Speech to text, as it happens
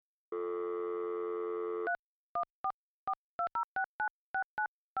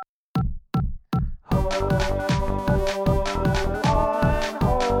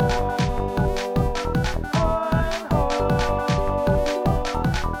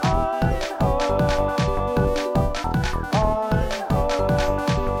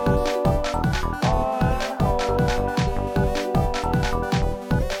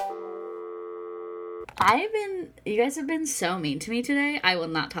You guys have been so mean to me today. I will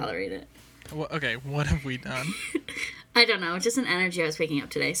not tolerate it. Well, okay, what have we done? I don't know. It's just an energy I was picking up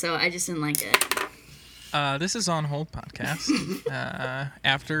today, so I just didn't like it. This is On Hold Podcast.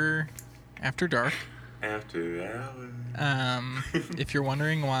 After dark. After hours. If you're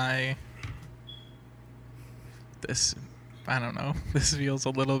wondering why this, I don't know, this feels a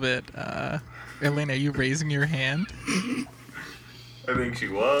little bit, Elena, are you raising your hand? I think she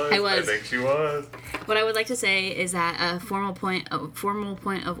was. I think she was. What I would like to say is that a formal point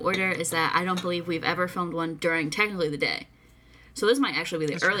of order is that I don't believe we've ever filmed one during technically the day. So this might actually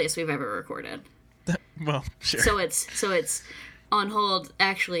be the earliest we've ever recorded. Well, sure. So it's on hold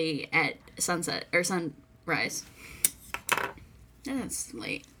actually at sunset or sunrise. That's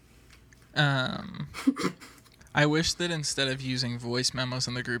late. I wish that instead of using voice memos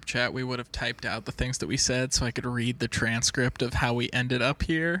in the group chat, we would have typed out the things that we said so I could read the transcript of how we ended up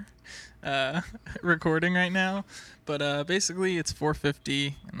here recording right now. But basically, it's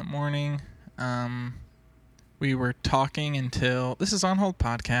 4:50 in the morning. We were talking until... This is On Hold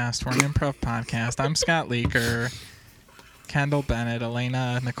Podcast. We're an improv podcast. I'm Scott Leaker, Kendall Bennett,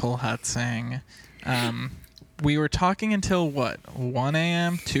 Elena Nicole Hutzing. We were talking until, 1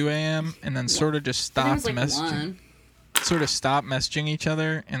 a.m., 2 a.m., and then sort of just stopped messaging. Sort of stopped messaging each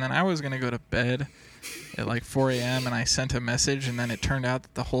other, and then I was going to go to bed at 4 a.m., and I sent a message, and then it turned out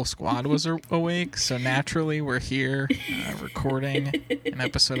that the whole squad was awake, so naturally we're here recording an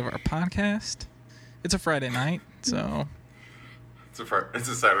episode of our podcast. It's a Friday night, so... It's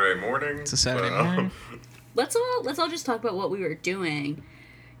a Saturday morning. It's a Saturday morning. Let's all just talk about what we were doing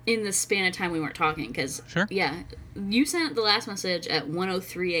in the span of time we weren't talking, because sure. Yeah, you sent the last message at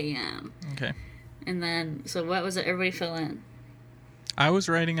 1:03 a.m. Okay. And then, so what was it? Everybody fill in. I was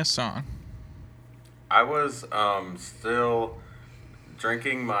writing a song. I was still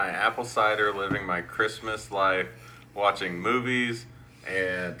drinking my apple cider, living my Christmas life, watching movies,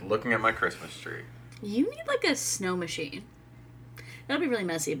 and looking at my Christmas tree. You need a snow machine. That'll be really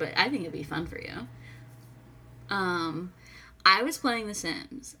messy, but I think it'd be fun for you. I was playing The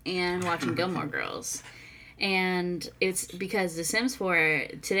Sims and watching Gilmore Girls. And it's because The Sims 4,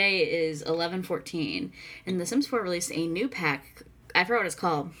 today is 11/14, and The Sims 4 released a new pack. I forgot what it's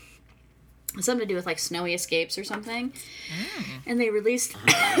called. It's something to do with snowy escapes or something. And they released,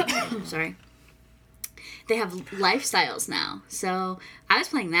 sorry, they have lifestyles now. So I was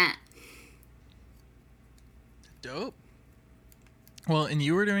playing that. Dope. Well, and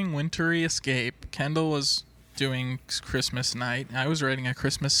you were doing Wintry Escape. Kendall was doing Christmas Night. I was writing a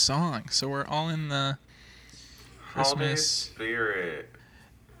Christmas song. So we're all in the Holiday Christmas spirit.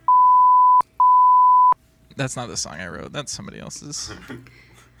 That's not the song I wrote. That's somebody else's.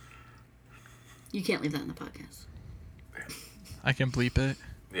 You can't leave that in the podcast. I can bleep it.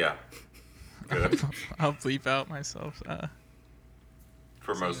 Yeah. Good. I'll bleep out myself.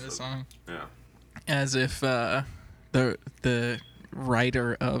 For most of of the song. Yeah. As if the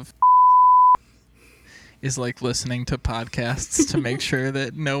writer of is listening to podcasts to make sure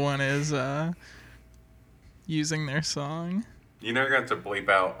that no one is using their song. You know you're going to have to bleep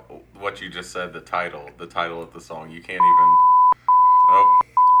out what you just said, the title of the song. You can't even... Oh.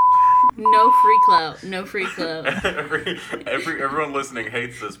 No free clout. No free clout. Everyone listening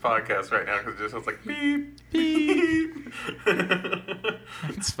hates this podcast right now because it just sounds like beep, beep.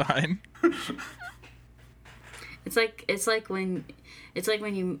 It's fine. It's like when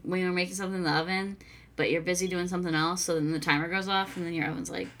you're making something in the oven, but you're busy doing something else, so then the timer goes off, and then your oven's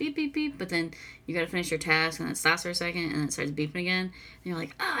like, beep, beep, beep, but then you gotta finish your task, and it stops for a second, and then it starts beeping again, and you're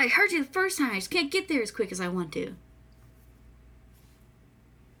like, I heard you the first time, I just can't get there as quick as I want to.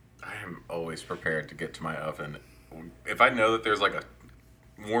 I am always prepared to get to my oven. If I know that there's a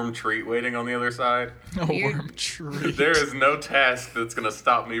warm treat waiting on the other side, warm treat. There is no task that's gonna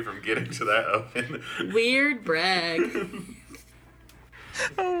stop me from getting to that oven. Weird brag.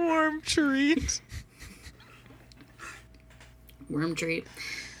 A warm treat. Worm treat.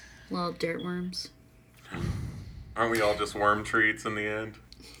 Little dirt worms. Aren't we all just worm treats in the end?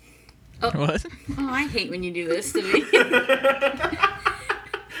 Oh. What? Oh, I hate when you do this to me.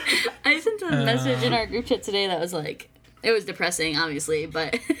 I sent a message in our group chat today that was it was depressing, obviously,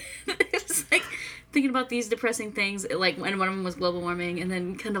 but it was thinking about these depressing things, when one of them was global warming, and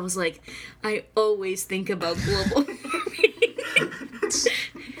then Kendall was like, I always think about global warming.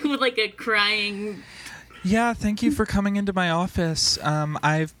 With a crying... Yeah, thank you for coming into my office.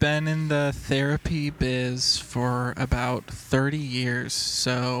 I've been in the therapy biz for about 30 years,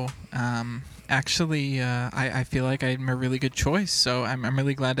 so actually I feel like I'm a really good choice, so I'm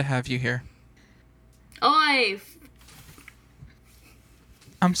really glad to have you here. Oi!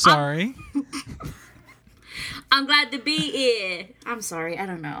 I'm sorry. I'm glad to be here. I'm sorry. I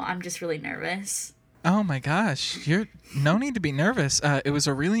don't know. I'm just really nervous. Oh my gosh, you're no need to be nervous. It was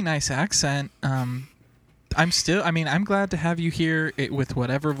a really nice accent. I'm glad to have you here with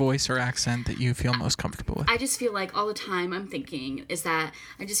whatever voice or accent that you feel most comfortable with. I just feel like all the time I'm thinking is that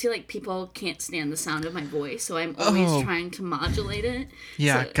I just feel like people can't stand the sound of my voice, so I'm always trying to modulate it.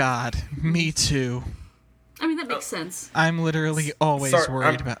 Yeah, so, God, me too. I mean, that makes sense. I'm literally always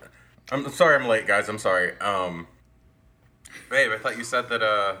worried about... I'm sorry I'm late, guys. I'm sorry. Babe, I thought you said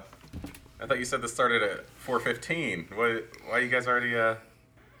that, this started at 4:15. Why are you guys already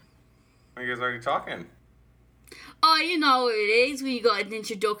talking? Oh, you know what it is when you got an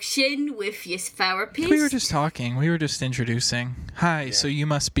introduction with your therapist. We were just talking. We were just introducing. Hi, so you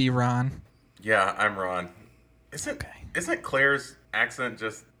must be Ron. Yeah, I'm Ron. Isn't Claire's accent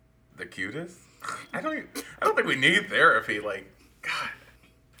just the cutest? I don't think we need therapy. Like, God.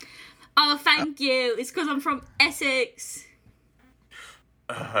 Oh, thank you. It's because I'm from Essex.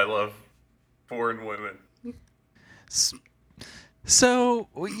 I love foreign women. So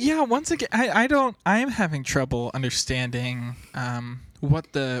yeah, once again, I am having trouble understanding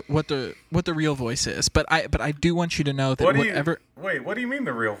what the real voice is, but I do want you to know that What do you mean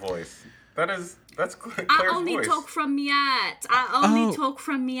the real voice? That's Claire's I only voice. talk from Miat. I only talk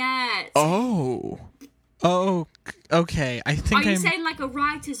from Miat. Oh, okay. I think Are you saying like a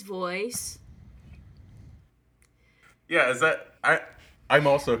writer's voice? Yeah, is that I'm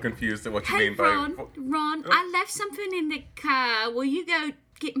also confused at what you mean by... Ron, I left something in the car. Will you go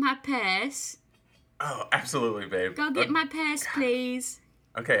get my purse? Oh, absolutely, babe. Go get my purse, please.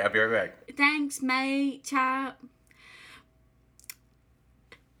 Okay, I'll be right back. Thanks, mate. Ciao.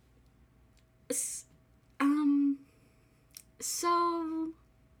 So...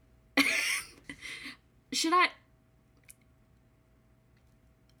 Should I...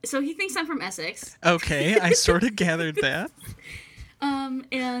 So he thinks I'm from Essex. Okay, I sort of gathered that.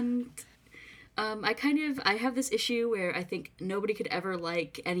 I have this issue where I think nobody could ever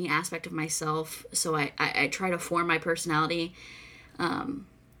like any aspect of myself, so I try to form my personality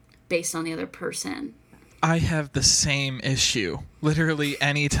based on the other person. I have the same issue. Literally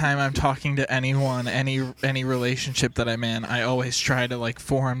anytime I'm talking to anyone, any relationship that I'm in, I always try to like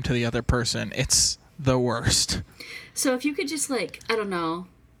form to the other person. It's the worst. So if you could just like, I don't know,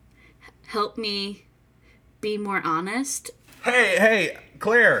 help me be more honest. Hey,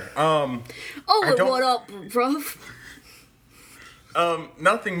 Claire. What up, bruv?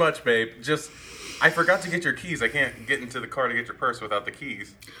 Nothing much, babe. Just I forgot to get your keys. I can't get into the car to get your purse without the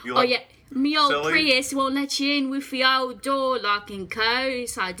keys. Me old silly? Prius won't let you in with the old door locking code,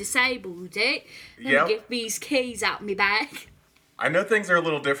 so I disabled it. Let me get these keys out me back. I know things are a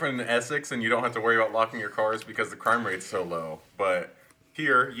little different in Essex, and you don't have to worry about locking your cars because the crime rate's so low. But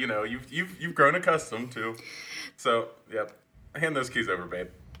here, you've grown accustomed to. So, yep. Hand those keys over, babe.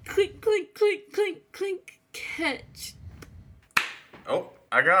 Clink, clink, clink, clink, clink, catch. Oh,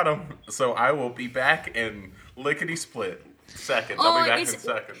 I got them. So I will be back in lickety-split seconds. I'll be back in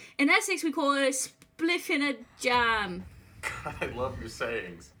seconds. In Essex, we call it a spliff in a jam. God, I love your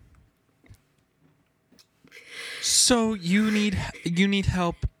sayings. So you need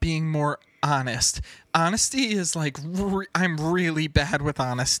help being more honest. Honesty is like I'm really bad with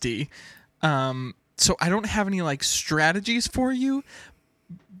honesty. So I don't have any like strategies for you.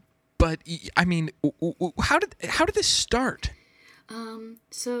 But I mean, how did this start?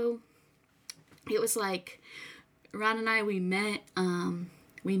 So it was like Ron and I we met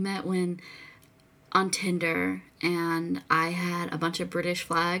when on Tinder, and I had a bunch of British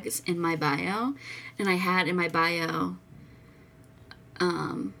flags in my bio, and I had in my bio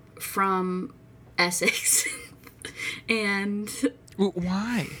from Essex. And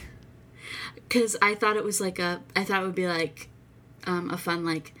why? Because I thought it would be like a fun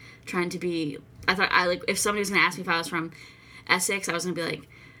like trying to be. If somebody was gonna ask me if I was from Essex, I was gonna be like,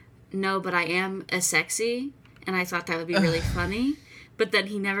 no, but I am a sexy, and I thought that would be really funny. But then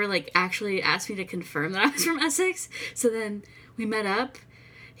he never like actually asked me to confirm that I was from Essex. So then we met up.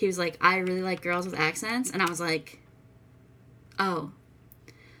 He was like, I really like girls with accents, and I was like, oh,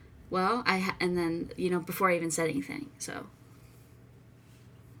 well, and then before I even said anything, so.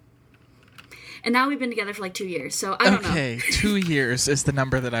 And now we've been together for like 2 years, so I don't know. Okay, 2 years is the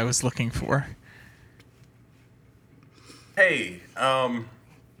number that I was looking for. Hey, I'm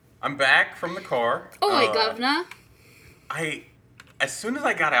back from the car. Oh, wait, governor. As soon as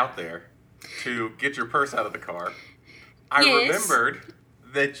I got out there to get your purse out of the car, I remembered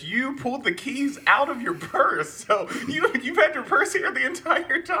that you pulled the keys out of your purse. So you've had your purse here the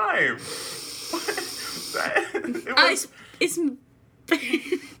entire time.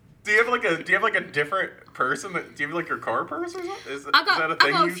 Do you have like a different purse? Do you have like your car purse or something? Is I that a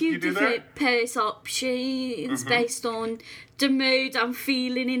thing got a you few do there? different purse options based on the mood I'm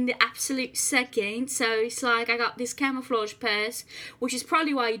feeling in the absolute second. So it's like I got this camouflage purse, which is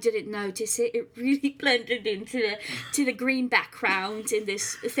probably why you didn't notice it. It really blended into the green background in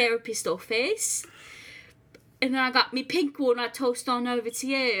this therapist office. And then I got me pink one I tossed on over to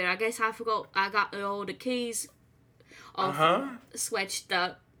you. I guess I forgot I got all the keys off switched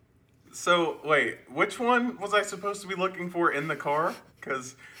up. So, wait, which one was I supposed to be looking for in the car?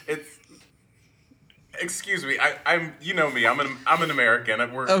 Because it's... Excuse me, I'm you know me, I'm an American.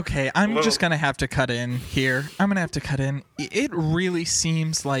 Okay, I'm just going to have to cut in here. I'm going to have to cut in. It really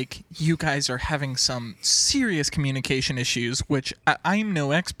seems like you guys are having some serious communication issues, which I'm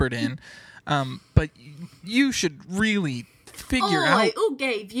no expert in. But you should really figure out... who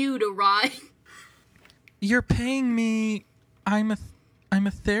gave you the right? You're paying me... I'm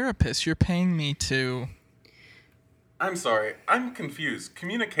a therapist. You're paying me to... I'm sorry. I'm confused.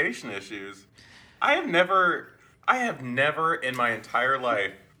 Communication issues? I have never in my entire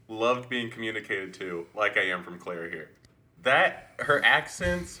life loved being communicated to like I am from Claire here. Her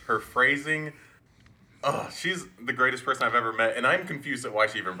accents, her phrasing... Oh, she's the greatest person I've ever met, and I'm confused at why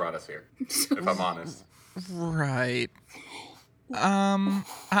she even brought us here, if I'm honest. Right.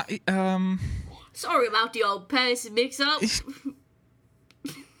 Sorry about the old person mix-up.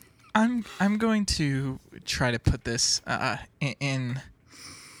 I'm going to try to put this in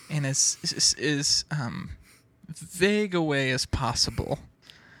as vague a way as possible.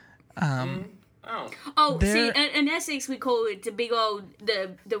 See, in Essex we call it the big old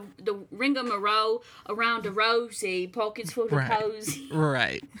the ringamarole around the rosy, pockets full of posy.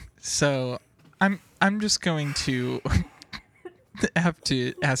 Right. So I'm just going to have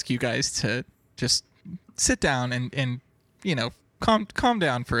to ask you guys to just sit down and calm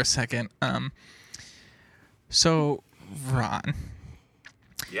down for a second. So Ron.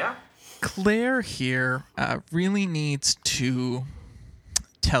 Yeah. Claire here really needs to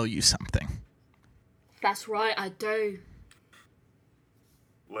tell you something. That's right, I do.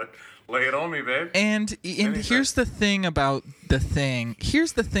 Lay it on me, babe. And here's the thing about the thing.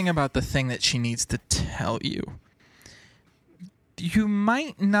 Here's the thing about the thing that she needs to tell you. You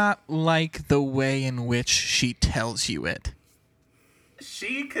might not like the way in which she tells you it.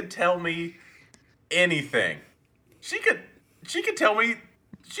 She could tell me anything. She could tell me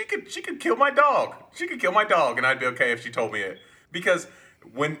she could kill my dog. She could kill my dog and I'd be okay if she told me it. Because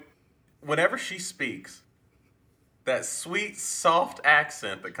whenever she speaks, that sweet, soft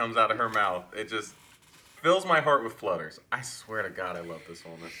accent that comes out of her mouth, it just fills my heart with flutters. I swear to God, I love this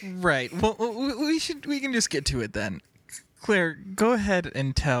woman. Right. Well, we can just get to it then. Claire, go ahead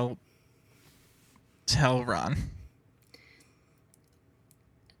and tell Ron.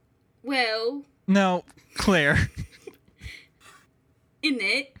 Well... No, Claire. In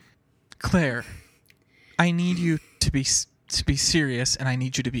it. Claire, I need you to be serious, and I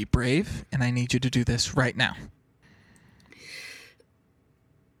need you to be brave, and I need you to do this right now.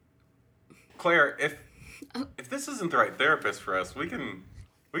 Claire, if this isn't the right therapist for us, we can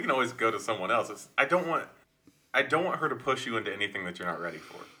always go to someone else. I don't want her to push you into anything that you're not ready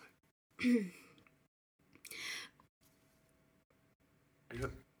for.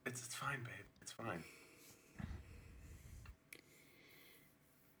 It's fine, babe. It's fine.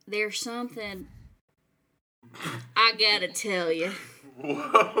 There's something I gotta tell you.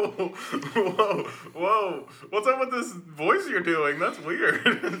 Whoa. What's up with this voice you're doing? That's weird.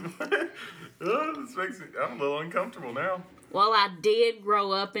 This makes me, I'm a little uncomfortable now. Well, I did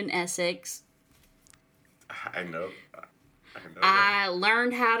grow up in Essex. I know. I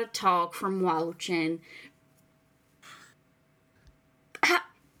learned how to talk from watching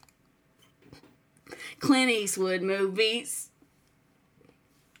Clint Eastwood movies.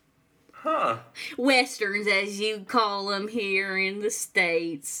 Huh. Westerns, as you call them here in the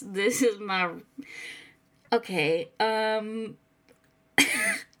States. This is my... Okay, I'm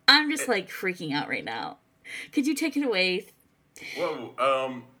just, like, freaking out right now. Could you take it away?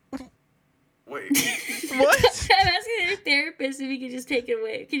 Whoa, wait. What? I'm asking your therapist if he could just take it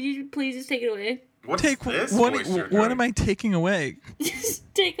away. Could you please just take it away? What's this voice you're doing? What am I taking away?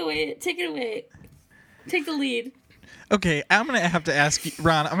 Just take it away. Take the lead. Okay, I'm going to have to ask you,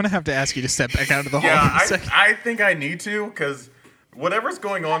 Ron, I'm going to have to ask you to step back out of the hall for a second. I think I need to, because whatever's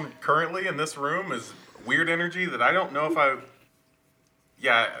going on currently in this room is weird energy that I don't know if I...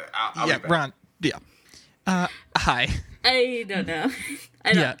 Yeah, I'll be back. Ron, yeah. Hi. I don't know.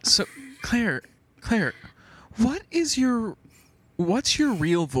 Yeah, so, Claire, what's your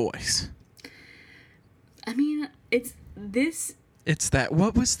real voice? I mean, it's this It's that.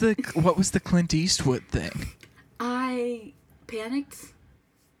 What was the Clint Eastwood thing? I panicked.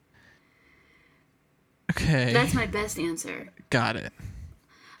 Okay. That's my best answer. Got it.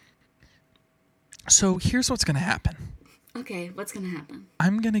 So here's what's going to happen. Okay, what's going to happen?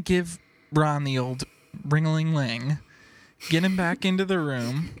 I'm going to give Ron the old ring-a-ling-ling, get him back into the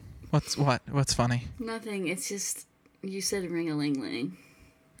room. What's funny? Nothing. It's just, you said ring-a-ling-ling.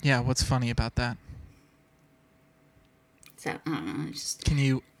 Yeah, what's funny about that? So, I don't know. It's just... Can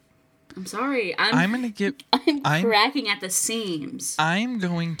you... I'm sorry. I'm going to give... I'm cracking at the seams. I'm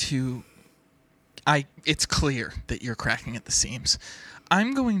going to... It's clear that you're cracking at the seams.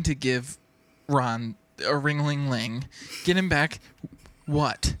 I'm going to give Ron a ring-a-ling-ling, get him back...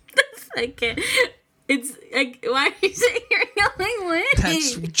 What? I can't... It's like, why are you saying ring-a-ling-ling?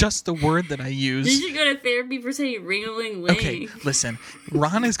 That's just the word that I use. You should go to therapy for saying ring-a-ling-ling. Okay, listen.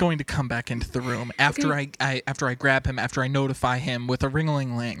 Ron is going to come back into the room after after I grab him, after I notify him with a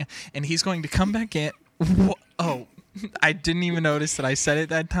ring-a-ling-ling, and he's going to come back in. Oh, I didn't even notice that I said it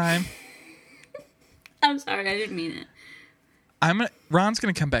that time. I'm sorry, I didn't mean it. Ron's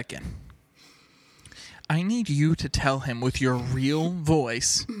going to come back in. I need you to tell him with your real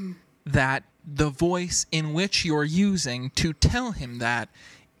voice that the voice in which you're using to tell him that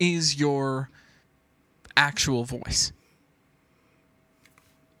is your actual voice.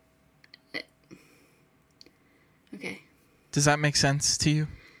 Okay. Does that make sense to you?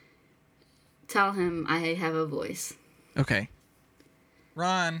 Tell him I have a voice. Okay.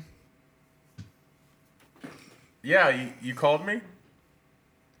 Ron. Yeah, you called me?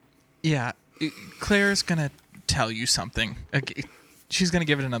 Yeah. Claire's going to tell you something. She's going to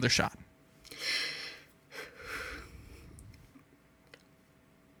give it another shot.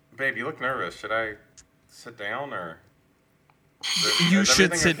 Babe, you look nervous. Should I sit down or... You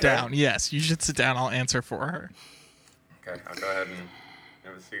should sit okay? down. Yes, you should sit down. I'll answer for her. Okay, I'll go ahead and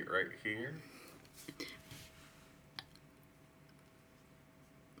have a seat right here.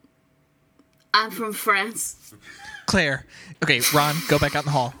 I'm from France. Claire. Okay, Ron, go back out in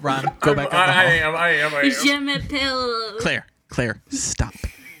the hall. Ron, go back out in the hall. I am. Je m'appelle. Claire, stop.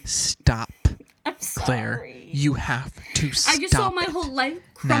 I'm sorry. Claire, you have to stop. I just saw my whole life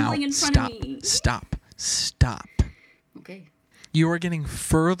crumbling in front of me. Stop. Okay. You are getting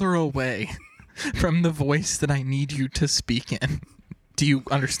further away from the voice that I need you to speak in. Do you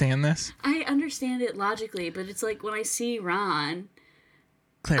understand this? I understand it logically, but it's like when I see Ron,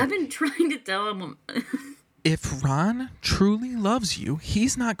 Claire, I've been trying to tell him. if Ron truly loves you,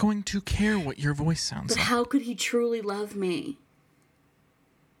 he's not going to care what your voice sounds But like. how could he truly love me?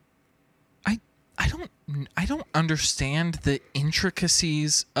 I don't understand the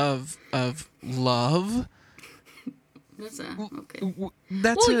intricacies of love. That's okay.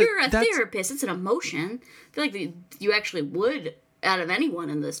 That's Well, you're a therapist. It's an emotion. I feel like you actually would, out of anyone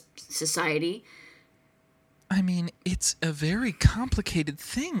in this society. I mean, it's a very complicated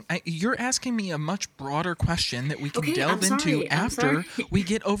thing. You're asking me a much broader question that we can delve into after we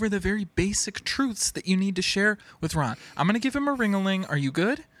get over the very basic truths that you need to share with Ron. I'm going to give him a ring-a-ling. Are you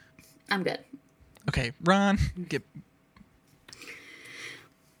good? I'm good. Okay, Ron,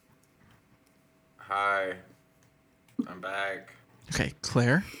 Hi. I'm back. Okay,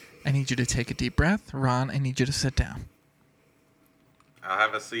 Claire, I need you to take a deep breath. Ron, I need you to sit down. I'll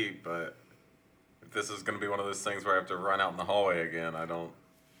have a seat, but if this is going to be one of those things where I have to run out in the hallway again, I don't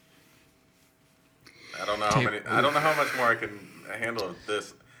know I don't know how much more I can handle of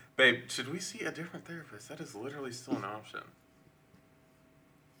this. Babe, should we see a different therapist? That is literally still an option.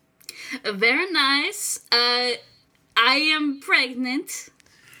 Very nice. I am pregnant.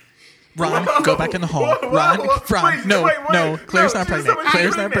 Ron, go back in the hall. Ron, Wait, no, Claire's no, not she's pregnant. not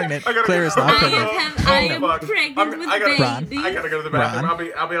Claire's not pregnant. pregnant. Claire is not pregnant. I am pregnant with baby. I gotta go to the bathroom.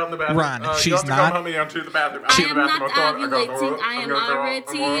 Ron, I'll be out in the bathroom. Ron, she's you'll have to not- come help me out to the bathroom. I am not ovulating. I am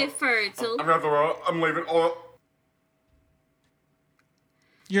already fertile. I'm going to the world. I'm leaving. Oh.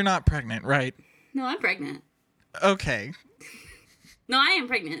 You're not pregnant, right? No, I'm pregnant. Okay. No, I am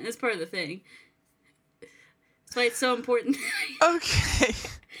pregnant. That's part of the thing. That's why it's so important. Okay.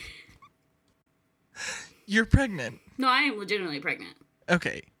 You're pregnant. No, I am legitimately pregnant.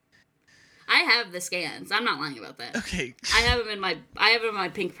 Okay. I have the scans. I'm not lying about that. Okay. I have them in my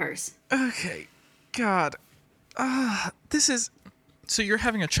pink purse. Okay. God. This is... So you're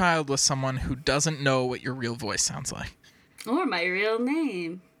having a child with someone who doesn't know what your real voice sounds like. Or my real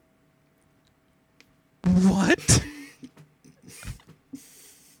name. What?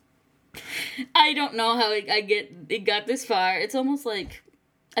 I don't know how it got this far. It's almost like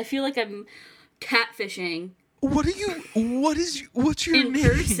I feel like I'm catfishing What's your in name?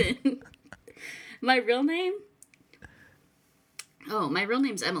 person. My real name? Oh, my real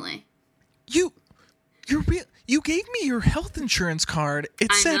name's Emily. You gave me your health insurance card. It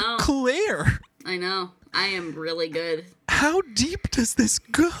I said know. Claire. I know. I am really good. How deep does this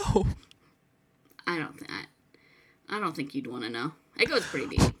go? I don't think you'd want to know. It goes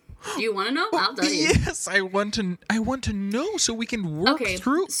pretty deep. Do you want to know? I'll tell you. Yes, I want to know so we can work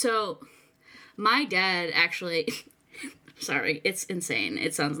through. So my dad actually sorry, it's insane.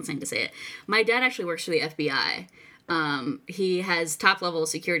 It sounds insane to say it. My dad actually works for the FBI. He has top level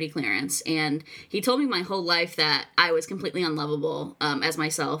security clearance, and he told me my whole life that I was completely unlovable as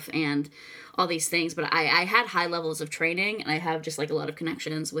myself and all these things. But I had high levels of training, and I have just like a lot of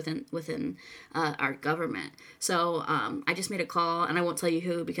connections within our government. So I just made a call, and I won't tell you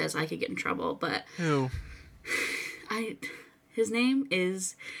who because I could get in trouble. But Who? his name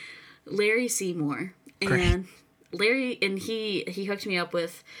is Larry Seymour, Great. and Larry, and he hooked me up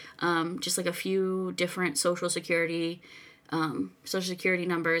with just like a few different social security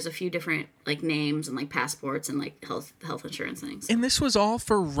numbers, a few different like names and like passports and like health insurance things. And this was all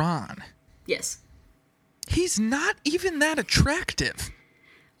for Ron. Yes. He's not even that attractive.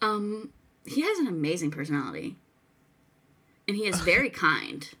 He has an amazing personality, and he is very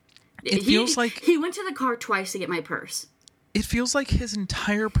kind. It feels like he went to the car twice to get my purse. It feels like his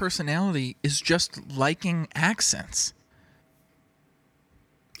entire personality is just liking accents.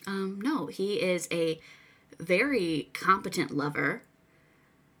 No, he is a very competent lover,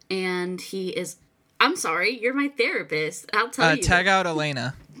 and he is. I'm sorry, you're my therapist. I'll tell you. Tag out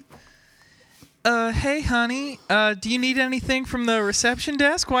Elena. Hey, honey. Do you need anything from the reception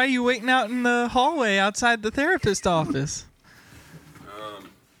desk? Why are you waiting out in the hallway outside the therapist office?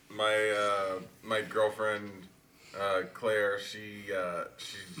 My girlfriend, Claire, she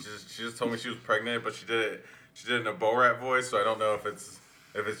just told me she was pregnant, but she did it in a Borat voice, so I don't know if it's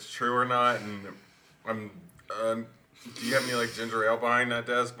true or not. And do you have any like ginger ale behind that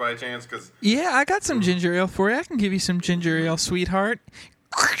desk by chance? Cause Yeah, I got some ginger ale for you. I can give you some ginger ale, sweetheart.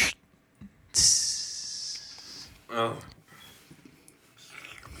 oh,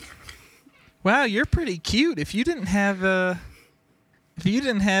 Wow, you're pretty cute. If you didn't have a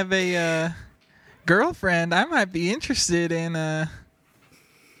girlfriend, I might be interested in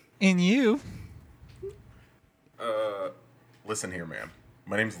you. listen here, ma'am.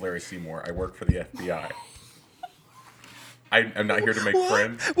 My name's Larry Seymour. I work for the FBI. I'm not here to make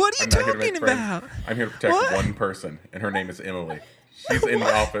friends. What are you I'm not here to make talking friends. about? I'm here to protect What? one person, and her name is Emily. She's in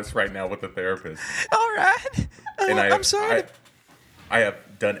the office right now with the therapist. All right. And I'm sorry. I have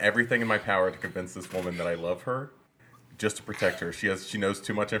done everything in my power to convince this woman that I love her, just to protect her. She knows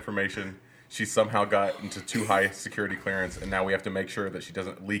too much information. She somehow got into too high security clearance, and now we have to make sure that she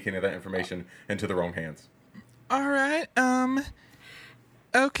doesn't leak any of that information into the wrong hands. All right.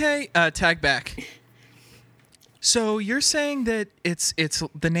 Okay. Tag back. So you're saying that it's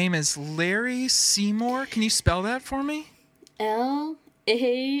the name is Larry Seymour? Can you spell that for me? LARRY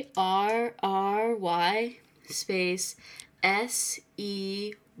space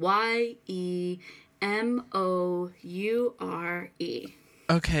SEYEMOURE.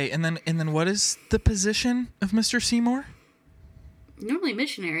 Okay, and then what is the position of Mr. Seymour? Normally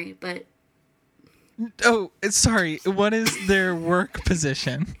missionary, but Oh, sorry. What is their work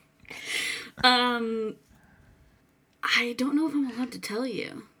position? I don't know if I'm allowed to tell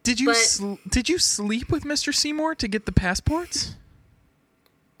you. Did you But- did you sleep with Mr. Seymour to get the passports?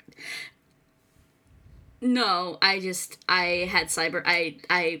 No, I had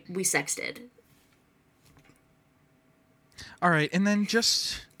we sexted. All right, and then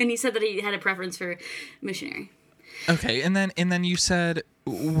just And he said that he had a preference for missionary. okay, and then you said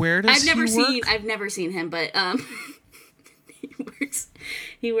where does I've never he work? I've never seen him, but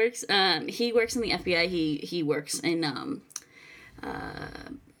he works in the FBI. He works in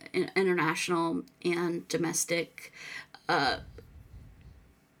international and domestic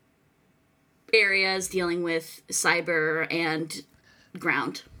areas dealing with cyber and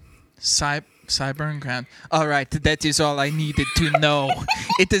ground. Cyber and ground. All right, that is all I needed to know.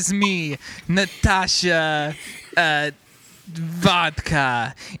 It is me, Natasha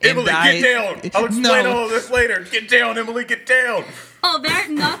Vodka. And Emily, get down! I'll explain No. all of this later. Get down, Emily, get down! Oh, they're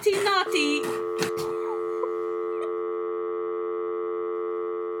naughty.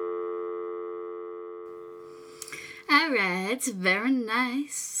 All right, very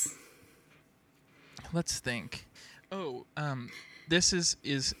nice. Let's think. Oh, this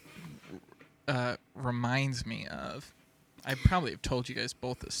is reminds me of. I probably have told you guys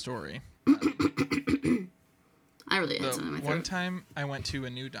both this story. I really had So something in my one throat. time I went to a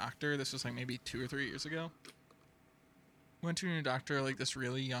new doctor. This was like maybe 2 or 3 years ago. Went to a new doctor, like this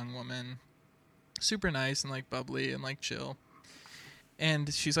really young woman, super nice and like bubbly and like chill.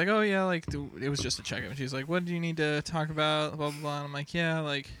 And she's like, oh, yeah, like, it was just a checkup. And she's like, what do you need to talk about? Blah, blah, blah. And I'm like, yeah,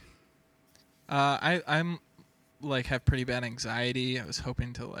 like, I'm, like, have pretty bad anxiety. I was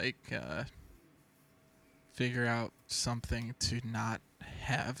hoping to, like, figure out something to not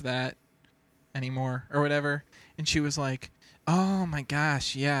have that anymore or whatever. And she was like, oh, my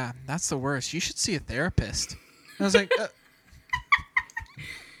gosh, yeah, that's the worst. You should see a therapist. And I was like,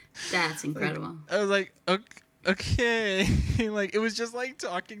 That's incredible. I was like, okay. Like, it was just like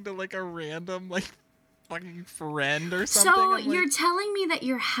talking to like a random like fucking friend or something. So I'm you're like, telling me that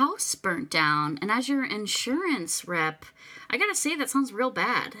your house burnt down, and as your insurance rep, I gotta say that sounds real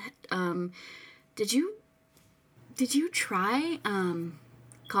bad. Did you try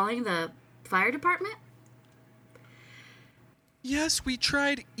calling the fire department? yes, we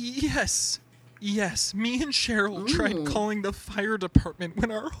tried. Yes, me and Cheryl tried calling the fire department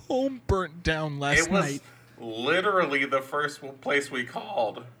when our home burnt down last It was night. literally the first place we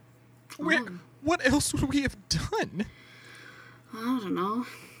called. What else would we have done? I don't know.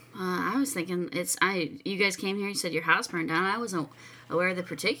 I was thinking you guys came here, you said your house burned down. I wasn't aware of the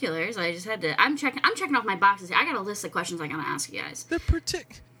particulars. I just had to, I'm checking off my boxes. I got a list of questions I gotta ask you guys.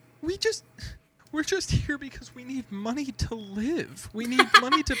 We're just here because we need money to live. We need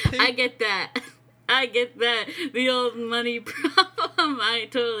money to pay. I get that. The old money problem. I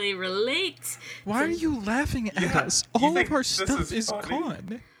totally relate. Why are you laughing at us? you All think of our this stuff is is funny?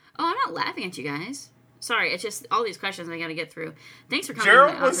 gone. Oh, I'm not laughing at you guys. Sorry, it's just all these questions I gotta get through. Thanks for coming.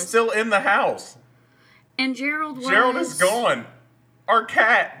 Gerald to my was office. still in the house. And Gerald was. Gerald is gone. Our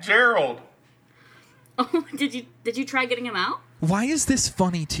cat, Gerald. Oh, did you try getting him out? Why is this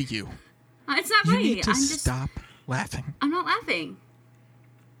funny to you? It's not You funny. need to stop laughing. I'm not laughing.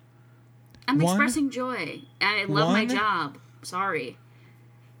 I'm One- expressing joy. I love my one- job. Sorry.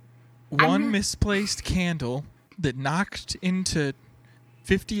 One really- misplaced candle that knocked into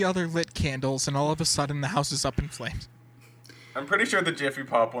 50 other lit candles, and all of a sudden the house is up in flames. I'm pretty sure the Jiffy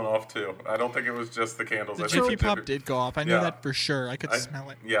Pop went off too. I don't think it was just the candles. The I think Jiffy Pop did go off. I knew Yeah. that for sure. I could smell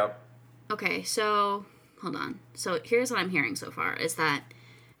it. Yeah. Okay, so hold on. So here's what I'm hearing so far is that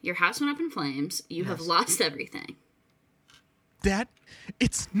your house went up in flames. You have lost everything.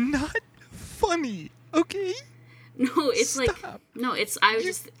 It's not funny, okay? No, it's like Stop. no, it's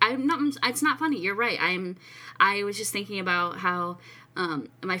I'm not. It's not funny. You're right. I was just thinking about how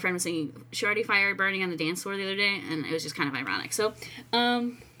my friend was singing "Shorty Fire Burning" on the dance floor the other day, and it was just kind of ironic. So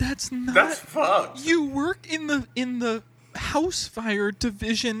That's fucked. You work in the house fire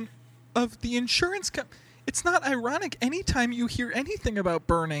division of the insurance company. It's not ironic. Anytime you hear anything about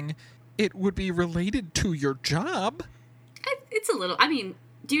burning, it would be related to your job. it's a little. I mean,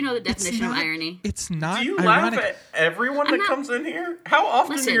 do you know the definition of irony? It's not Do you ironic. laugh at everyone that not- comes in here? How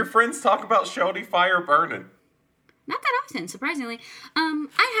often Listen. do your friends talk about Shorty Fire burning? Not that often, surprisingly.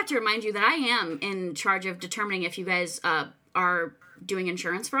 I have to remind you that I am in charge of determining if you guys are doing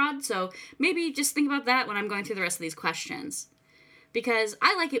insurance fraud. So maybe just think about that when I'm going through the rest of these questions. Because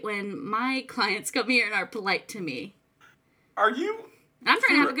I like it when my clients come here and are polite to me. Are you I'm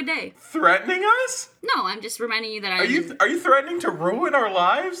trying to have a good day. threatening us? No, I'm just reminding you that Are you threatening to ruin our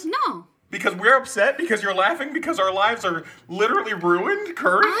lives? No. Because we're upset? Because you're laughing? Because our lives are literally ruined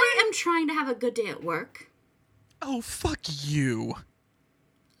currently? I am trying to have a good day at work. Oh, fuck you.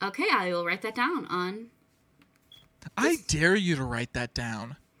 Okay, I will write that down on... I dare you to write that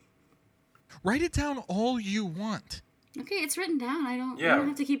down. Write it down all you want. Okay, it's written down. You Yeah. don't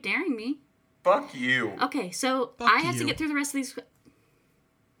have to keep daring me. Fuck you. Okay, so Fuck I have to you. get through the rest of these...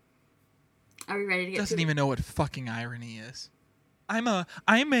 Are we ready to get Doesn't through? even know what fucking irony is.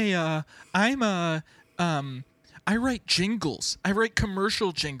 I write jingles. I write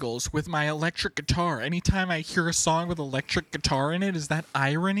commercial jingles with my electric guitar. Anytime I hear a song with electric guitar in it, is that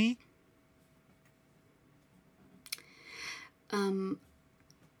irony?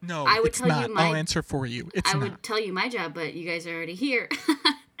 No, I would it's tell you not. my- I'll answer for you. It's I not. would tell you my job, but you guys are already here.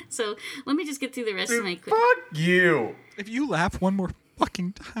 So let me just get through the rest of my Dude, quick. fuck you. If you laugh one more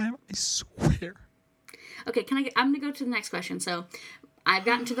fucking time, I swear. Okay, I'm going to go to the next question. So I've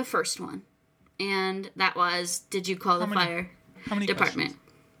gotten to the first one, and that was, did you call the fire How many department?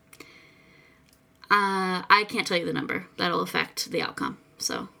 questions? I can't tell you the number. That'll affect the outcome.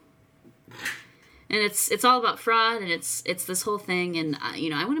 So, and it's all about fraud, and it's this whole thing, and I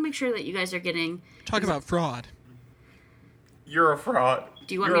want to make sure that you guys are getting. Talk about fraud. You're a fraud.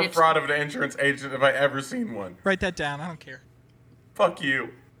 Do you want You're me a to- fraud of an insurance agent if I ever seen one. Write that down. I don't care. Fuck you.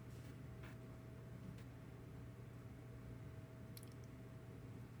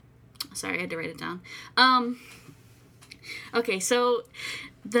 Sorry, I had to write it down. Okay, so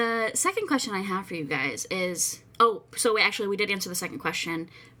the second question I have for you guys is, Oh, so actually, we did answer the second question.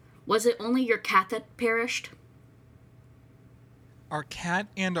 Was it only your cat that perished? Our cat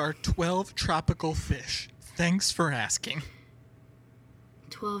and our 12 tropical fish. Thanks for asking.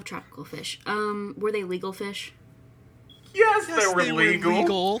 12 tropical fish. Were they legal fish? Yes, Yes, they were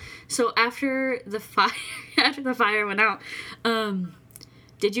legal. So after the fire went out,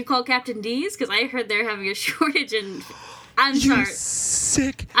 did you call Captain D's? Because I heard they're having a shortage and I'm You sorry.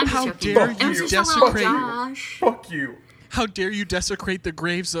 sick. I'm just How joking. dare Fuck It was you just a little desecrate Josh. Fuck you. How dare you desecrate the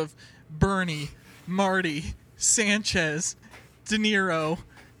graves of Bernie, Marty, Sanchez, De Niro,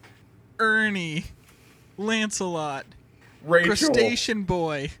 Ernie, Lancelot, Rachel. Crustacean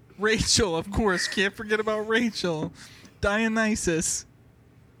Boy, Rachel, of course, can't forget about Rachel, Dionysus,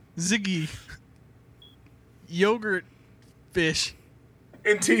 Ziggy, Yogurt Fish,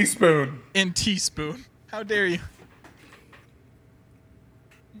 And Teaspoon. and Teaspoon. How dare you?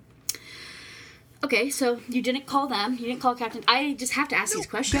 Okay, so you didn't call them. You didn't call Captain. I just have to ask these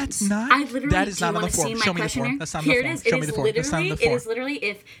questions. that's not- I literally. that is do you not on want the to form. see my Show me the questionnaire? form. That's not on the Here form. it is. Show It me is the form. That's not on literally. the It form. is literally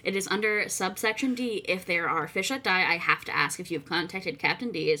if it is under subsection D. If there are fish that die, I have to ask if you have contacted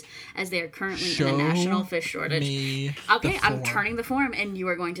Captain D's as they are currently in a national fish shortage. Me Okay, the I'm form. turning the form, and you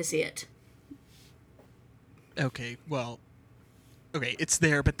are going to see it. Okay, well, okay, it's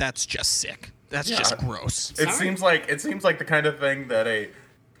there, but that's just sick. That's just gross. It Sorry. seems like the kind of thing that a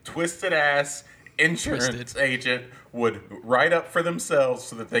twisted ass insurance Twisted. agent would write up for themselves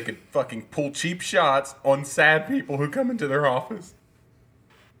so that they could fucking pull cheap shots on sad people who come into their office.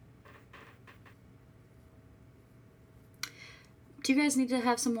 Do you guys need to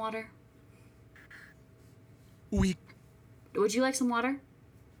have some water? We Would you like some water?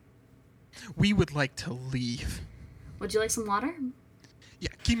 would like to leave. Would you like some water? Yeah,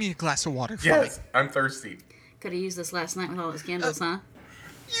 give me a glass of water. Yes, I'm thirsty. Could have used this last night with all those candles, huh?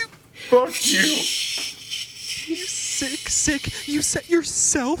 You Fuck you. sick. You set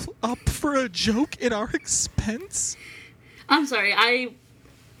yourself up for a joke at our expense. I'm sorry.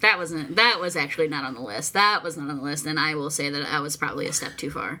 That was actually not on the list. That was not on the list, and I will say that I was probably a step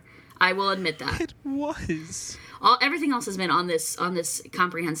too far. I will admit that. It was. Everything else has been on this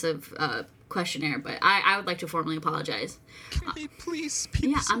comprehensive questionnaire, but I would like to formally apologize. Can we please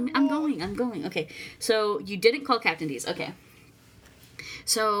speak? Yeah, I'm going. Okay, so you didn't call Captain D's. Okay,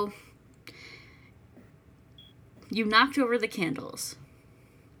 so you knocked over the candles,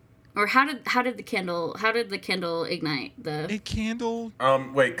 or how did the candle ignite the? A candle.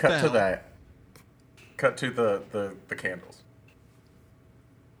 Wait, cut to Bell. that. Cut to the candles.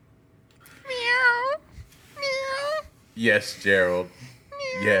 Meow. Meow. Yes, Gerald.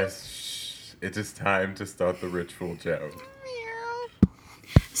 Yes. Shh. It is time to start the ritual, Gerald. Meow.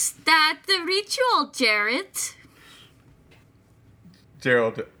 Start the ritual, Jared.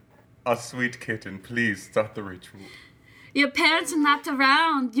 Gerald, a sweet kitten, please start the ritual. Your parents are not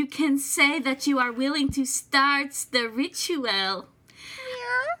around. You can say that you are willing to start the ritual. Meow.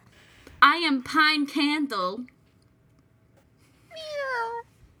 I am Pine Candle. Meow.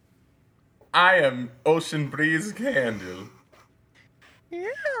 I am Ocean Breeze Candle.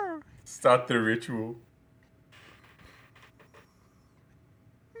 Meow. Start the ritual.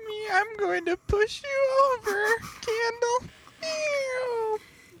 Me, I'm going to push you over, candle. Meow.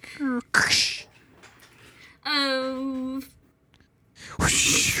 Oh,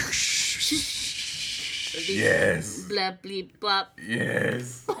 Yes. blah bleep blop.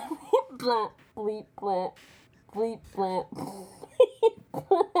 Yes. Blah bleep blop. Bleep blop.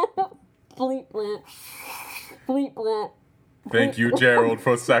 Bleep blop. Bleep blop. Thank you, Gerald,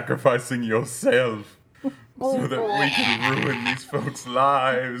 for sacrificing yourself so that we can ruin these folks'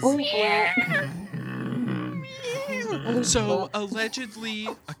 lives. So allegedly,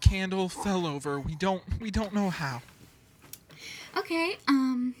 a candle fell over. We don't know how. Okay,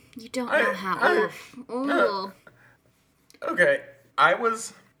 you don't know how. Oh. Okay, I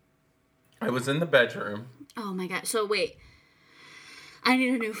was in the bedroom. Oh my god. So wait. I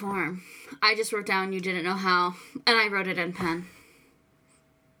need a new form. I just wrote down you didn't know how, and I wrote it in pen.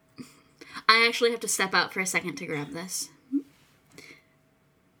 I actually have to step out for a second to grab this.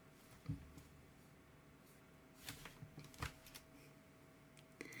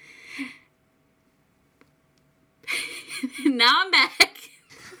 Now I'm back.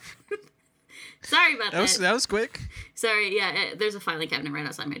 Sorry about that. That was quick. Sorry, yeah, there's a filing cabinet right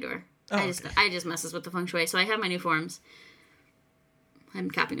outside my door. Oh, I just messes with the feng shui, so I have my new forms. I'm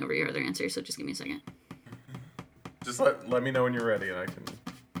copying over your other answers, so just give me a second. Just let me know when you're ready, and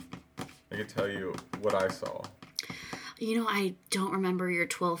I can tell you what I saw. You know, I don't remember your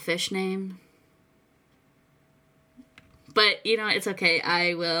 12 fish name. But, you know, it's okay.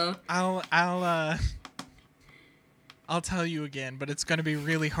 I will. I'll tell you again, but it's going to be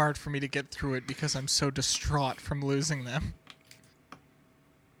really hard for me to get through it because I'm so distraught from losing them.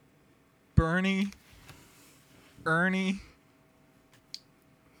 Bernie, Ernie,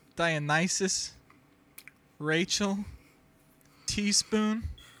 Dionysus, Rachel, Teaspoon,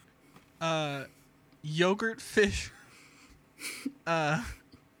 Yogurt Fish.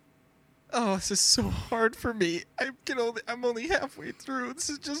 Oh, this is so hard for me. I'm only halfway through. This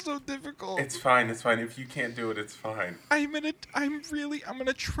is just so difficult. It's fine. If you can't do it, it's fine. I'm gonna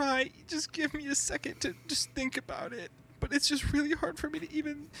try. Just give me a second to just think about it. But it's just really hard for me to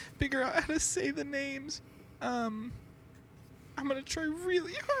even figure out how to say the names. I'm gonna try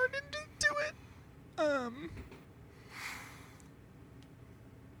really hard and just do it.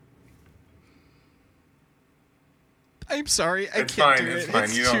 I'm sorry, I It's can't fine, do it's it. fine.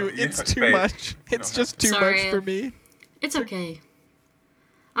 It's too much. It's just too Sorry. much for me. It's okay.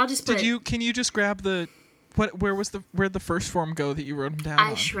 I'll just put Can you just grab the where'd the first form go that you wrote them down I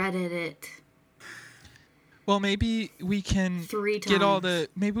on? shredded it. Well, maybe we can 3 get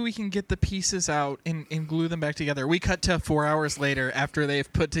maybe we can get the pieces out and glue them back together. We cut to 4 hours later after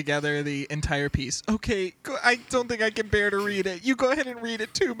they've put together the entire piece. Okay, I don't think I can bear to read it. You go ahead and read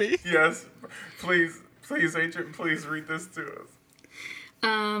it to me. Yes, please, Agent, please read this to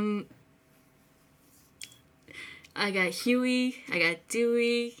us. I got Huey, I got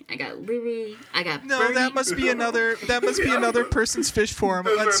Dewey, I got Louie, I got No, Bernie. that must be another person's fish form.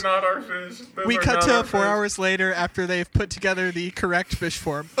 Those are not our fish. We cut to 4 hours later after they've put together the correct fish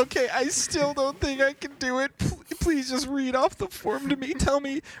form. Okay, I still don't think I can do it. Please just read off the form to me.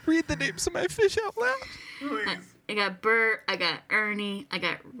 Read the names of my fish out loud. Please. I got Bert, I got Ernie, I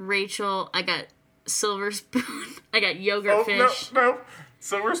got Rachel, I got Silver Spoon, I got Yogurt Fish. No.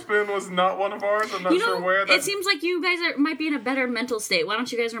 Silver Spoon was not one of ours. I'm not sure where that... It seems like you guys might be in a better mental state. Why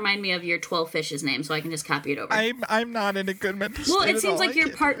don't you guys remind me of your 12 fishes name so I can just copy it over? I'm not in a good mental state. Well, it at seems all. like your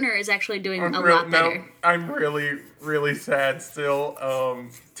partner is actually doing a lot No, better. I'm really, really sad still.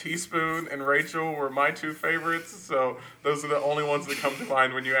 Teaspoon and Rachel were my 2 favorites, so those are the only ones that come to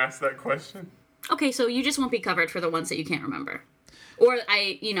mind when you ask that question. Okay, so you just won't be covered for the ones that you can't remember. Or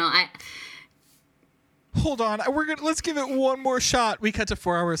I Hold on, let's give it one more shot. We cut to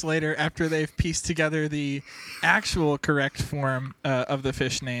 4 hours later after they've pieced together the actual correct form of the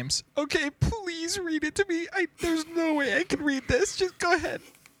fish names. Okay, please read it to me. There's no way I can read this. Just go ahead.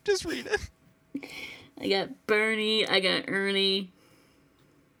 Just read it. I got Bernie, I got Ernie,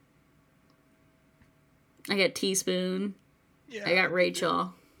 I got Teaspoon, Yeah. I got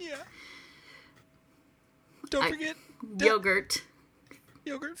Rachel. Yeah. Don't forget Yogurt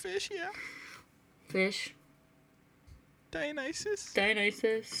Yogurt Fish, yeah. Fish. Dionysus.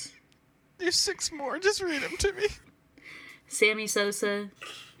 There's 6 more. Just read them to me. Sammy Sosa.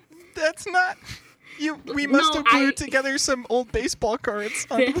 That's not... We must have glued I- together some old baseball cards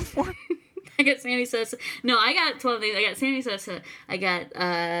onto the form. I got Sammy Sosa. No, I got 12 things. I got Sammy Sosa. I got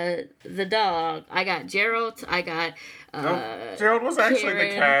the dog. I got Gerald. I got Gerald was actually the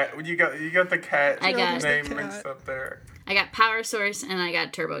Karen. cat. You got the cat I got- name the cat. mixed up there. I got Power Source, and I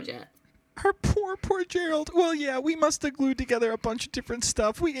got Turbojet. Our poor Gerald. Well, yeah, we must have glued together a bunch of different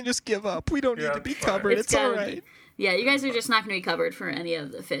stuff. We can just give up. We don't need Yeah, to be it's fine. covered. It's all gotta right. be- Yeah, you guys are just not going to be covered for any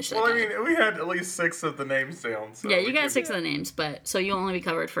of the fish. Well, I mean, we had at least 6 of the names down. So yeah, we you got could- 6 of the names, but so you'll only be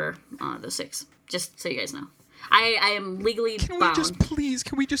covered for the 6. Just so you guys know, I am legally Can bound.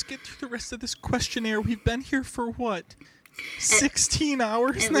 can we just get through the rest of this questionnaire? We've been here for what? 16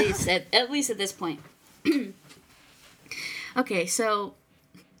 hours At now? least at this point. Okay, so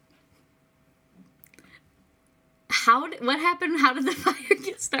what happened? How did the fire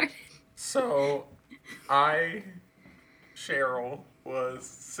get started? So, Cheryl, was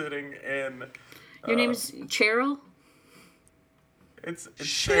sitting in... Your name's Cheryl? It's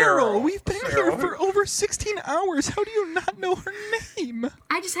Cheryl, we've been here Cheryl. for over 16 hours. How do you not know her name?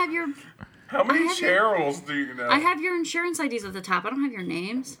 I just have your How many I have your- Cheryls do you know? I have your insurance IDs at the top. I don't have your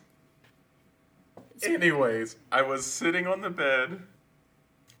names. Anyways, I was sitting on the bed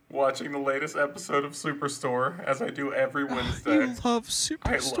watching the latest episode of Superstore, as I do every Wednesday. You love I love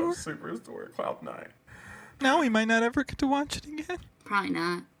Superstore. Superstore, Cloud 9. Now we might not ever get to watch it again. Probably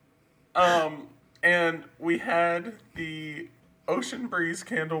not. And we had the Ocean Breeze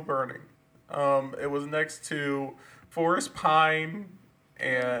candle burning. It was next to Forest Pine,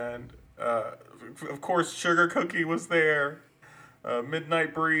 and of course Sugar Cookie was there.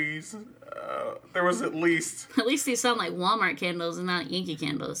 Midnight Breeze. There was at least... At least these sound like Walmart candles and not Yankee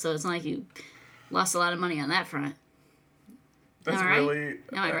candles, so it's not like you lost a lot of money on that front. That's Am I right? really...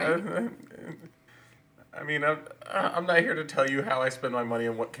 Am I right? I mean, I'm not here to tell you how I spend my money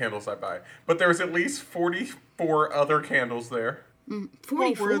and what candles I buy. But there was at least 40 4 other candles there. 44.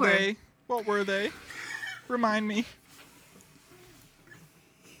 What were they? What were they? Remind me.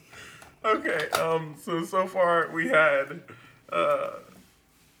 Okay, so far we had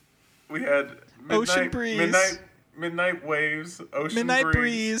Ocean Breeze. Midnight Waves, Ocean Midnight Breeze.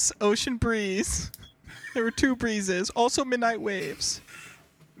 Breeze, Ocean Breeze. There were 2 breezes. Also Midnight Waves.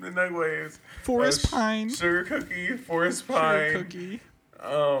 Midnight Waves. Forest Pine. Sugar Cookie, Forest Pine. Sugar Cookie.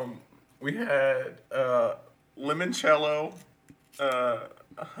 We had Limoncello,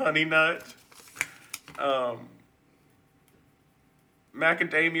 Honey Nut,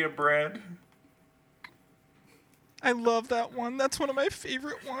 Macadamia Bread. I love that one. That's one of my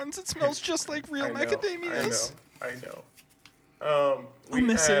favorite ones. It smells just like real macadamias. I know. I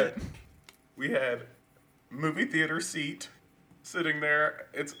miss it. We had movie theater seat sitting there.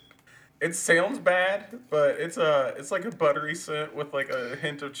 It sounds bad, but it's like a buttery scent with like a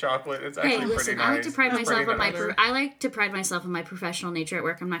hint of chocolate. It's actually Hey, listen, pretty nice. I like to pride myself on my nice. I like to pride myself on my professional nature at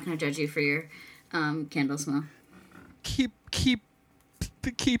work. I'm not going to judge you for your candle smell. Keep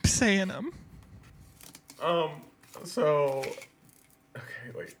saying them. So,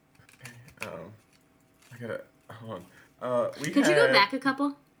 okay, wait. I gotta hold on. Could you go back a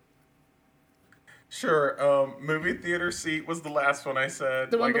couple? Sure. Movie theater seat was the last one I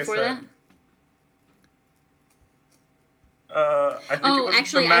said. The one like before I that? said. I think it was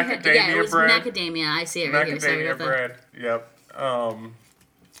actually, the it macadamia was bread. macadamia. I see it right here. Sorry Macadamia about that. bread. Yep.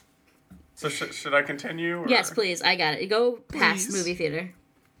 So should I continue? Or? Yes, please. I got it. Go past Please. movie theater.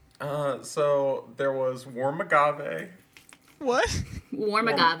 So there was warm agave. What? Warm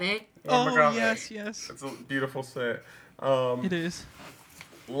agave. Warm Oh, agave. yes. It's a beautiful scent. It is.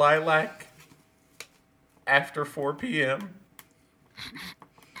 Lilac after 4 p.m.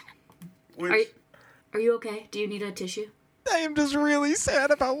 Which Are you okay? Do you need a tissue? I am just really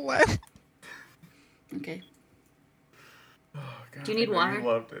sad about life. Okay. God, Do you need I know water? You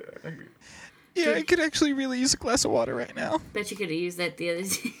loved it. Yeah, I could actually really use a glass of water right now. Bet you could have used that the other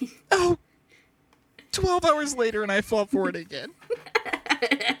day. Oh, 12 hours later and I fall for it again.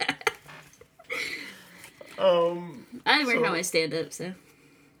 I work on my stand up, so.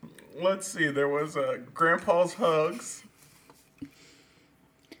 Let's see. There was Grandpa's Hugs.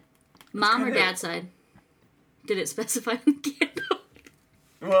 Mom or kinda- dad's side? Did it specify on the candle?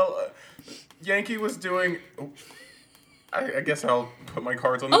 Well, Yankee was doing. I guess I'll put my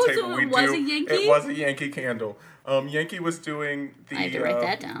cards on the Oh, table. so it was a Yankee? It was a Yankee candle. Yankee was doing the. I have to write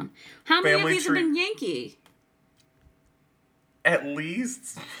that down. How many of family these tree- have been Yankee? At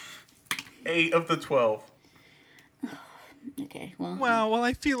least 8 of the 12. Okay, well. Wow, well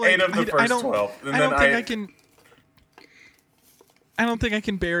I feel like 8 of the I first don't, 12. And I then don't think I can. I don't think I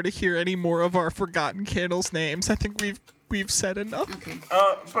can bear to hear any more of our forgotten candles' names. I think we've said enough. Okay.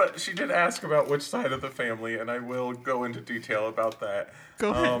 But she did ask about which side of the family, and I will go into detail about that. Go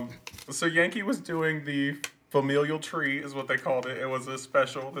ahead. So Yankee was doing the familial tree, is what they called it. It was a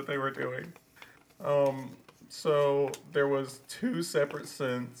special that they were doing. So there was 2 separate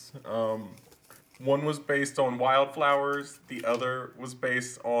scents. One was based on wildflowers. The other was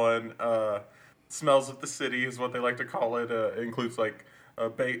based on smells of the city, is what they like to call it. It includes like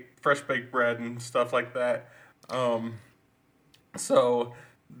fresh baked bread and stuff like that. So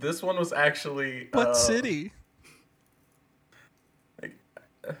this one was actually What city?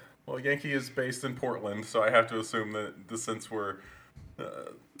 Well, Yankee is based in Portland, so I have to assume that the scents were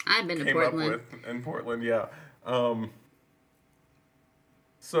I've been to came Portland. up with in Portland. Yeah.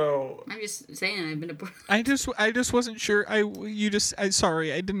 So I'm just saying I've been to Portland. I just wasn't sure.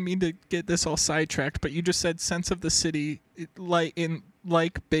 Sorry, I didn't mean to get this all sidetracked, but you just said sense of the city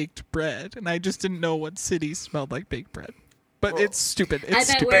like baked bread, and I just didn't know what city smelled like baked bread. But Well, it's stupid. It's I bet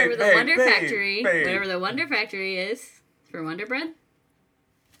stupid. wherever the Babe, Wonder babe, Factory, babe. wherever the Wonder Factory is for Wonder Bread.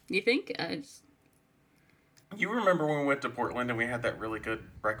 You think? you remember when we went to Portland and we had that really good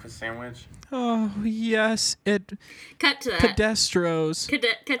breakfast sandwich? Oh yes, Cut to that. Pedestros.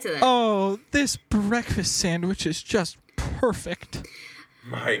 Cut to that. Oh, this breakfast sandwich is just perfect.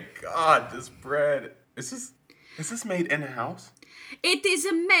 My God, this bread is this made in house? It is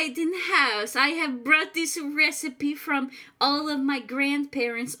a made in house. I have brought this recipe from all of my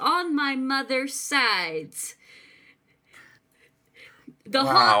grandparents on my mother's sides.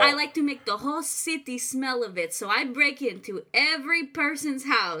 Wow. I like to make the whole city smell of it, so I break into every person's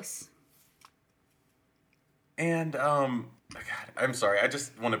house. And God, I'm sorry. I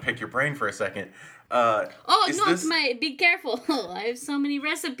just want to pick your brain for a second. Oh, is no, this- be careful. I have so many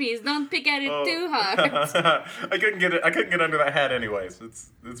recipes. Don't pick at it Oh. too hard. I couldn't get under that hat anyways.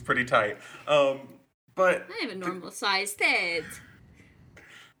 It's pretty tight. But I have a normal sized head.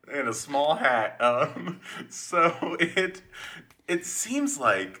 and a small hat. So it seems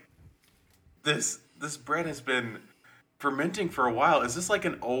like this bread has been fermenting for a while. Is this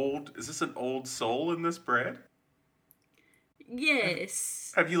an old soul in this bread?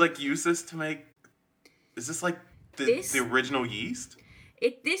 Yes. Have you used this to make? Is this the original yeast?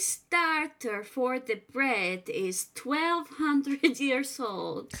 This starter for the bread is 1,200 years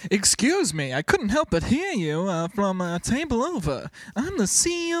old. Excuse me, I couldn't help but hear you from a table over. I'm the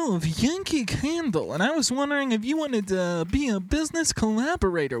CEO of Yankee Candle, and I was wondering if you wanted to be a business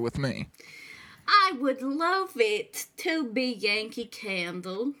collaborator with me. I would love it to be Yankee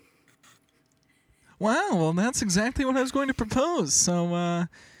Candle. Wow, well, that's exactly what I was going to propose. So,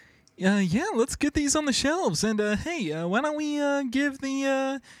 yeah, let's get these on the shelves. And, hey, why don't we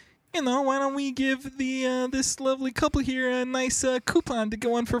give this lovely couple here a nice coupon to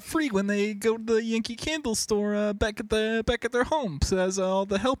go on for free when they go to the Yankee Candle store back at their homes as all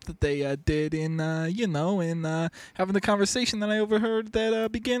the help that they did in having the conversation that I overheard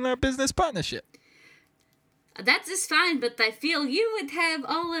that began our business partnership. That is fine, but I feel you would have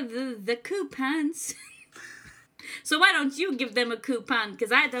all of the coupons. So why don't you give them a coupon? Because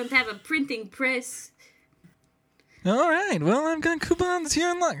I don't have a printing press. All right, well, I've got coupons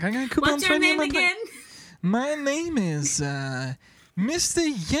here in luck. I got coupons. What's your name again? My name is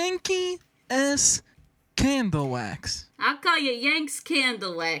Mr. Yankee S. Candlewax. I'll call you Yanks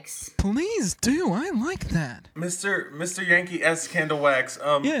Candlewax. Please do. I like that. Mr. Yankee S. Candlewax.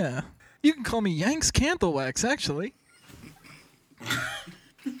 Yeah. You can call me Yanks Candlewax, actually.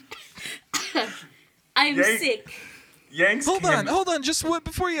 I'm sick. Yanks. Hold on. Just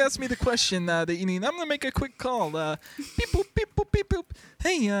before you ask me the question that you need, I'm gonna make a quick call. Beep boop, beep boop, beep boop.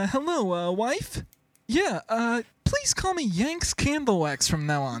 Hey, hello, wife. Yeah. Please call me Yanks Candlewax from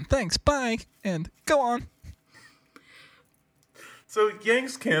now on. Thanks. Bye. And go on. So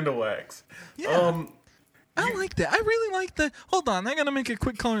Yanks Candlewax. Yeah. I like that. I really like that. Hold on, I gotta make a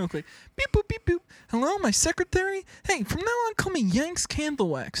quick call real quick. Beep boop beep boop. Hello, my secretary. Hey, from now on, call me Yanks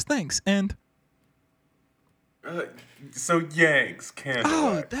Candlewax. Thanks. And so Yanks Candlewax.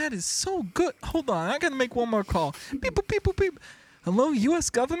 oh, that is so good. Hold on, I gotta make one more call. Beep boop beep boop beep. Hello, U.S.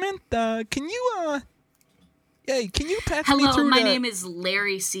 government. Can you Hey, can you patch me through? Hello, my name is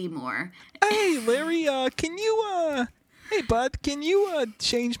Larry Seymour. Hey, Larry. Can you Hey, bud. Can you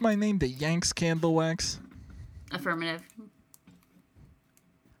change my name to Yanks Candlewax? Affirmative.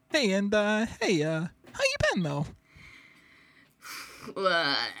 Hey, and how you been though?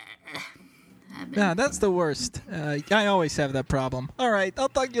 Nah, that's the worst. I always have that problem. All right, I'll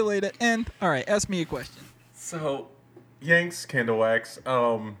talk to you later. And all right, ask me a question. So, Yanks Candlewax.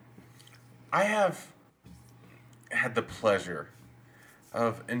 I have had the pleasure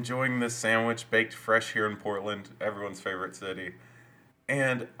of enjoying this sandwich baked fresh here in Portland, everyone's favorite city.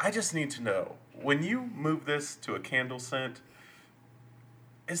 And I just need to know, when you move this to a candle scent,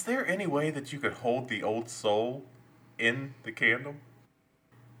 is there any way that you could hold the old soul in the candle?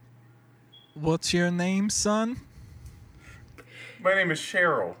 What's your name, son? My name is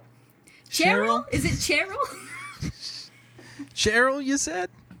Cheryl. Cheryl? Is it Cheryl? Cheryl, you said?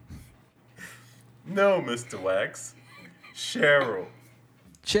 No, Mr. Wax. Cheryl.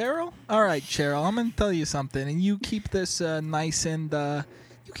 Cheryl? All right, Cheryl. I'm gonna tell you something, and you keep this nice and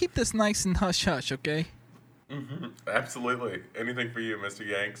hush hush, okay? Mm-hmm. Absolutely. Anything for you, Mr.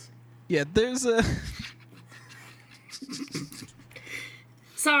 Yanks. Yeah, there's a.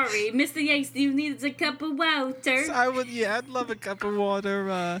 Sorry, Mr. Yanks, you need a cup of water. I'd love a cup of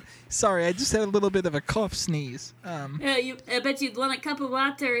water. Sorry, I just had a little bit of a cough sneeze. I bet you'd want a cup of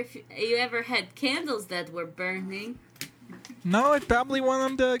water if you ever had candles that were burning. No, I'd probably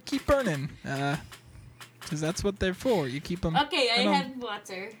want them to keep burning. Because that's what they're for. You keep them. Okay, I have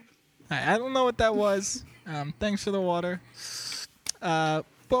water. I don't know what that was. Thanks for the water. What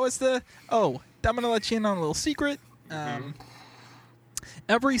was the... Oh, I'm going to let you in on a little secret.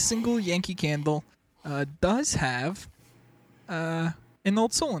 Every single Yankee Candle does have an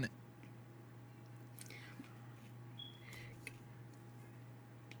old soul in it.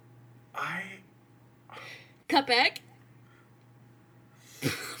 Cutback?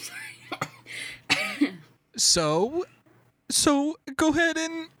 So go ahead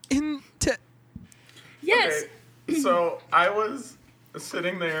and yes. Okay, so I was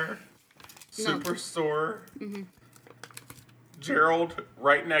sitting there, Superstore. Mm-hmm. Gerald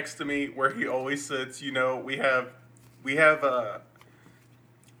right next to me, where he always sits. You know, we have they're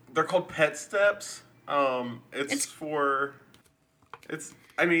called pet steps. I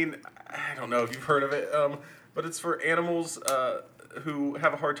mean, I don't know if you've heard of it, but it's for animals who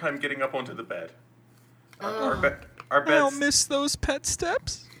have a hard time getting up onto the bed. Our I'll beds. miss those pet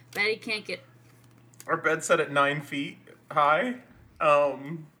steps. Betty can't get... Our bed's set at 9 feet high.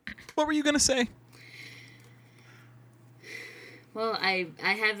 What were you gonna say? Well, I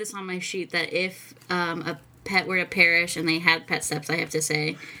have this on my sheet that if a pet were to perish and they had pet steps, I have to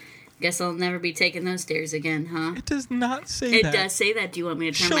say, guess I'll never be taking those stairs again, huh? It does not say that. It does say that. Do you want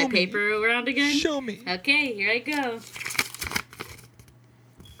me to turn Show my me. paper around again? Show me. Okay, here I go.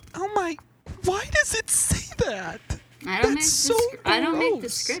 Oh my! Why does it say that? I don't That's so I don't make the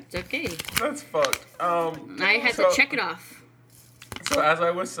gross. script. Okay, That's fucked. I had to check it off. So as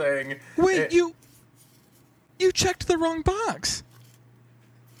I was saying... Wait, you checked the wrong box.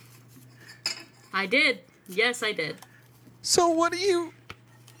 I did. Yes, I did. So what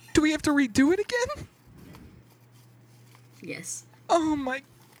do we have to redo it again? Yes, Oh my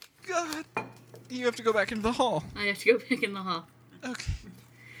god. You have to go back into the hall. I have to go back in the hall. Okay.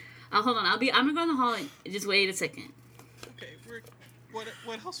 Hold on. I'm gonna go in the hall. Just wait a second. Okay,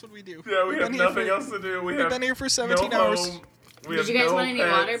 what else would we do? Yeah, we We've have been here nothing for- else to do. We've been here for 17 no hours. home. We Did have you guys no want any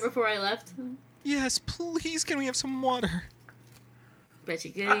pets. water before I left? Yes, please, can we have some water? Bet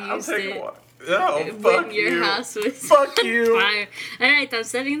you could I'll use take it. a water. No, When fuck your you. house was Fuck you. fire. All right, I'm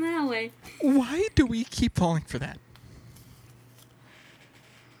setting that away. Why do we keep falling for that?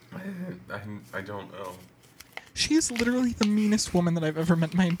 I don't know. She is literally the meanest woman that I've ever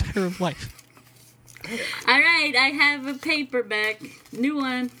met in my entire life. All right, I have a paperback, new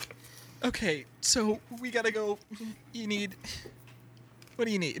one. Okay, so we gotta go. You need. What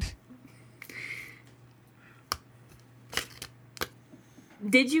do you need?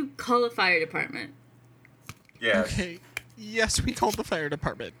 Did you call the fire department? Yes. Okay, yes, we called the fire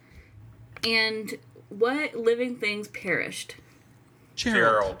department. And what living things perished?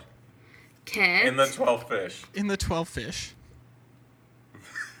 Gerald. Cat. And the 12 fish. In the 12 fish.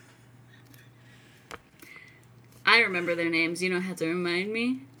 I remember their names. You don't have to remind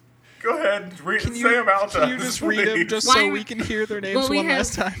me. Go ahead. Can Say them out to Can you us, just read them please. just Why so are- we can hear their names Well, we one have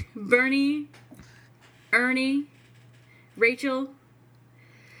last time? Bernie, Ernie, Rachel,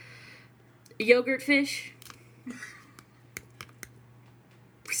 Yogurt Fish.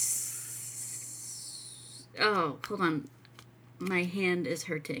 Oh, hold on. My hand is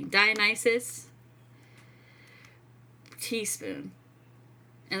hurting. Dionysus. Teaspoon.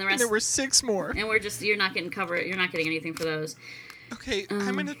 And the And rest. there were 6 more. And we're just, you're not getting covered. You're not getting anything for those. Okay,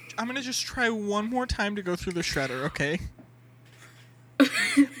 I'm gonna just try one more time to go through the shredder, okay?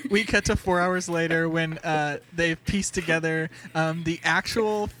 We cut to 4 hours later when they've pieced together the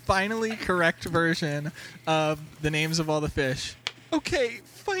actual, finally correct version of the names of all the fish. Okay,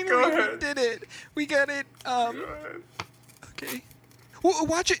 finally Go we ahead. did it. We got it. Go ahead. Okay.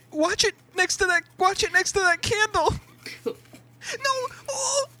 Watch it. Watch it next to that. Watch it next to that candle. No.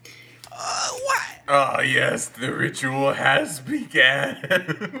 Oh. What? Ah, yes, the ritual has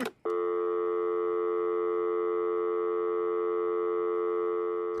begun.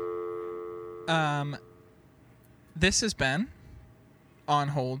 This has been On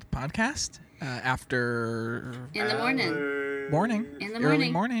Hold podcast after In the morning. morning. In the Early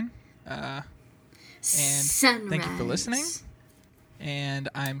morning. morning. And Sunrise. thank you for listening. And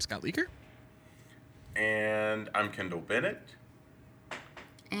I'm Scott Leaker. And I'm Kendall Bennett.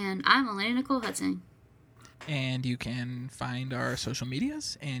 And I'm Elena Nicole Hudson. And you can find our social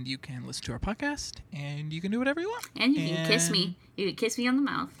medias, and you can listen to our podcast, and you can do whatever you want. And you can kiss me. You can kiss me on the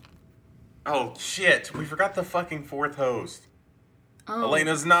mouth. Oh, shit. We forgot the fucking 4th host. Oh.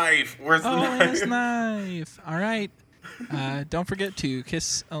 Elena's knife. Where's the Oh, knife? Elena's knife. All right. Don't forget to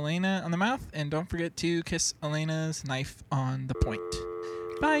kiss Elena on the mouth, and don't forget to kiss Elena's knife on the point.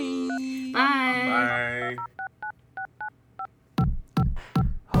 Bye. Bye.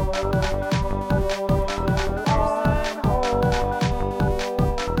 Bye.